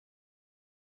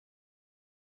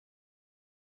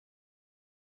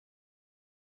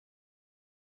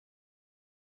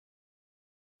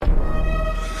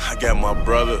got my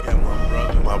brother,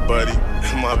 my buddy,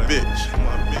 and my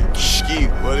bitch. Skee,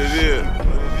 what it is?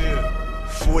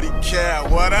 40 cal,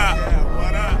 what up?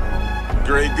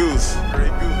 Grey Goose.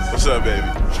 What's up, baby?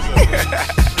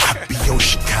 I be on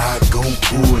Chicago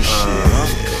bullshit.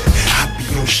 I be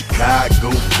on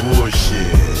Chicago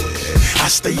bullshit. I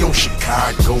stay on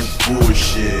Chicago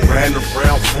bullshit. Ran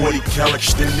around 40 cal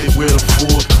extended with a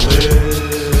full clip.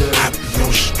 I be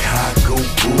on Chicago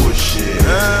bullshit.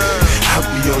 I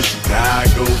be on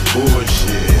Chicago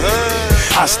bullshit.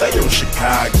 I stay on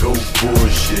Chicago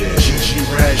bullshit.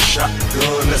 GG Rad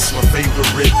shotgun, that's my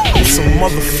favorite. On some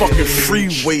motherfucking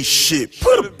freeway shit.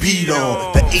 Put a beat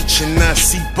on the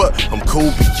H.N.I.C, but I'm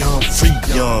cold beyond free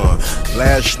young.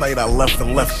 Last night I left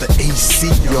the AC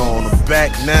on. I'm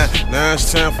back now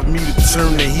it's time for me to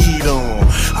turn the heat on.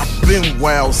 I've been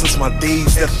wild since my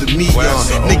days after me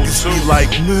young. Niggas be like,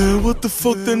 man, what the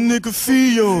fuck that nigga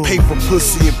feel? Paper,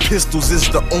 pussy, and pistols is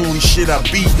the only shit I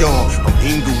be on. I'm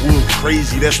Englewood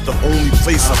crazy, that's the only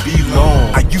place I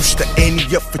belong. I used to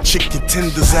ante up for chicken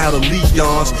tenders out of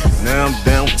Leon's. Now I'm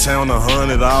downtown,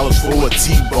 $100 for a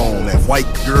T-bone. That white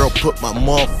girl put my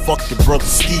motherfucking brother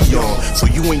Skee on. So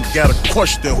you ain't gotta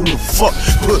question who the fuck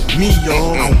put me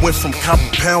on. I went from copper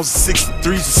pounds to 63s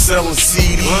to selling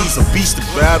CDs. A beast of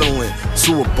battling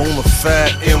to a bona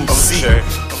fide MC.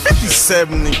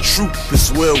 57 and Troop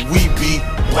is where we be.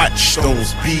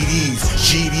 Blackstones, BDs,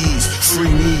 GDs,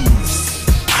 Trainees.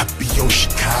 I be on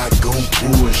Chicago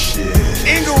bullshit.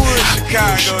 Englewood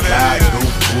Chicago,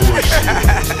 bullshit.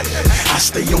 I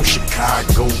stay on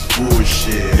Chicago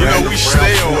bullshit. You know we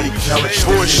stay on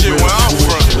bullshit where I'm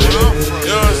from. You know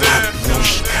what I'm saying? I be on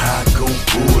Chicago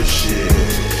bullshit.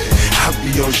 I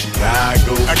be on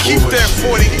Chicago bullshit. I keep that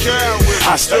 40 cal with me.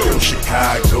 I stay on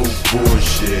Chicago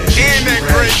bullshit. And that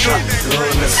Grey Goose.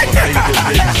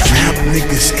 Rap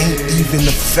niggas ain't even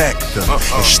a factor.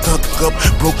 And stuck up,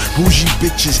 broke, bougie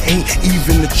bitches ain't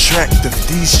even attractive.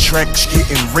 These tracks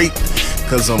getting raped,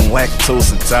 cause I'm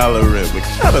lactose intolerant. What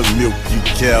kind of milk you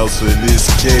cows for this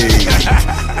cake?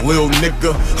 Lil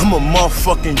nigga, I'm a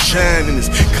motherfucking giant in this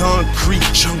concrete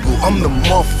jungle. I'm the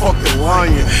motherfucking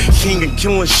lion, king of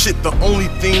killing shit, the only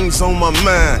things on my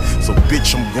mind. So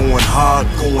bitch, I'm going hard,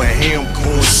 going ham,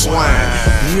 going swine.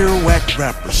 You're a whack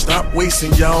rapper, stop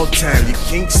wasting y'all time. You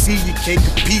can't see, you can't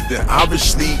compete, then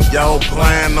obviously y'all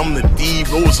blind. I'm the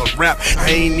D-Rose of rap, I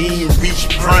ain't even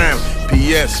reached prime.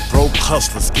 P.S. broke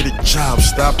hustlers, get a job,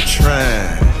 stop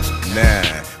trying. Nah,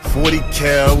 40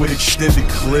 cal with extended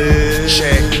clip.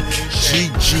 Check.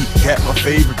 GG, got my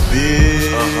favorite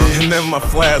bitch. And then my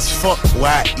fly as fuck,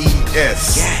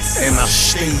 Y-E-S. Yes. And I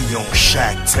stay on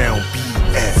Chi-Town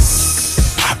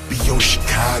BS. I be on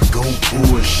Chicago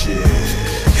bullshit.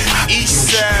 I be on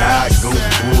Chicago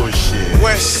bullshit.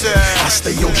 West Side. I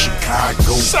stay on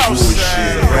Chicago bullshit.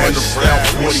 Ran around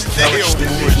 40 cal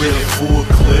extended with a full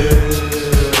clip.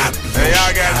 Hey,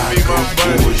 y'all got to be my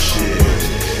buddy.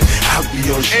 I be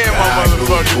on and my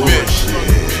motherfucking bitch.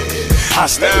 I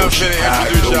stay now on I'm finna Chicago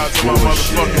introduce y'all to my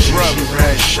motherfucking brother.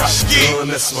 Skee,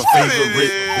 that's my favorite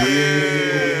bitch.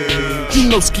 You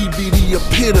know Skee be the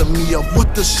epitome of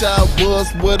what the shy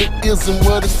was, what it is, and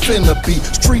what it's finna be.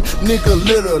 Street nigga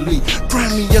literally,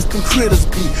 grimy as them critters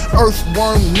be.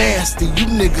 Earthworm nasty, you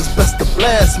niggas best to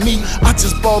blast me. I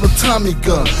just bought a Tommy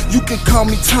gun, you can call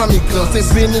me Tommy Guns.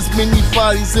 There's been as many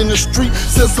bodies in the street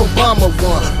since Obama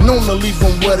won. Known to leave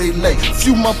them where they lay.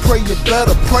 Few my prey, you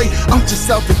better pray. I'm just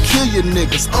out to kill you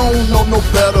niggas, I don't know no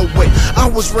better way.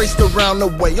 I was raced around the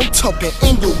way, I'm talking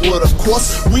Englewood of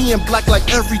course. We in black like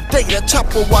every day, that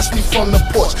chopper watch me from the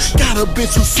porch. Got a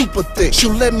bitch who's super thick,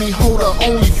 she'll let me hold her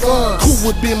only funds. Who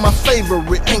would be my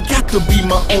favorite, ain't got to be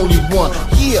my only one.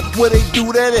 Yeah, where they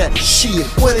do that at? Shit,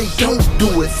 where they don't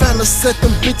do it. Finna set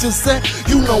them bitches at,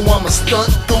 you know I'ma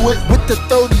stunt through it. With the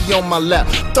 30 on my lap,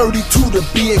 32 to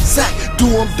be exact. Do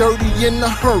them dirty in a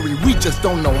hurry, we just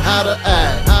don't know how to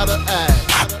act.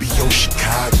 I be on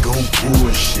Chicago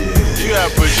bullshit. You gotta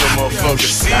put your motherfucking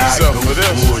C's up for this.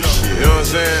 You know what I'm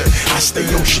saying? I stay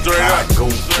on Chicago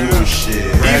bullshit.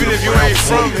 Even if you ain't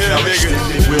from here, nigga,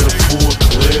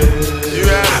 you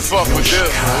gotta fuck with this. You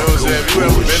know what I'm saying? If you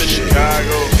ever been to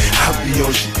Chicago, I be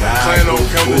on Chicago. plan on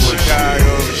coming to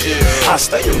Chicago, shit. I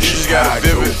stay on You just got a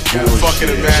vivid fucking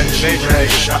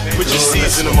imagination, nigga. Put your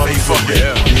C's in the motherfucking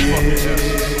air.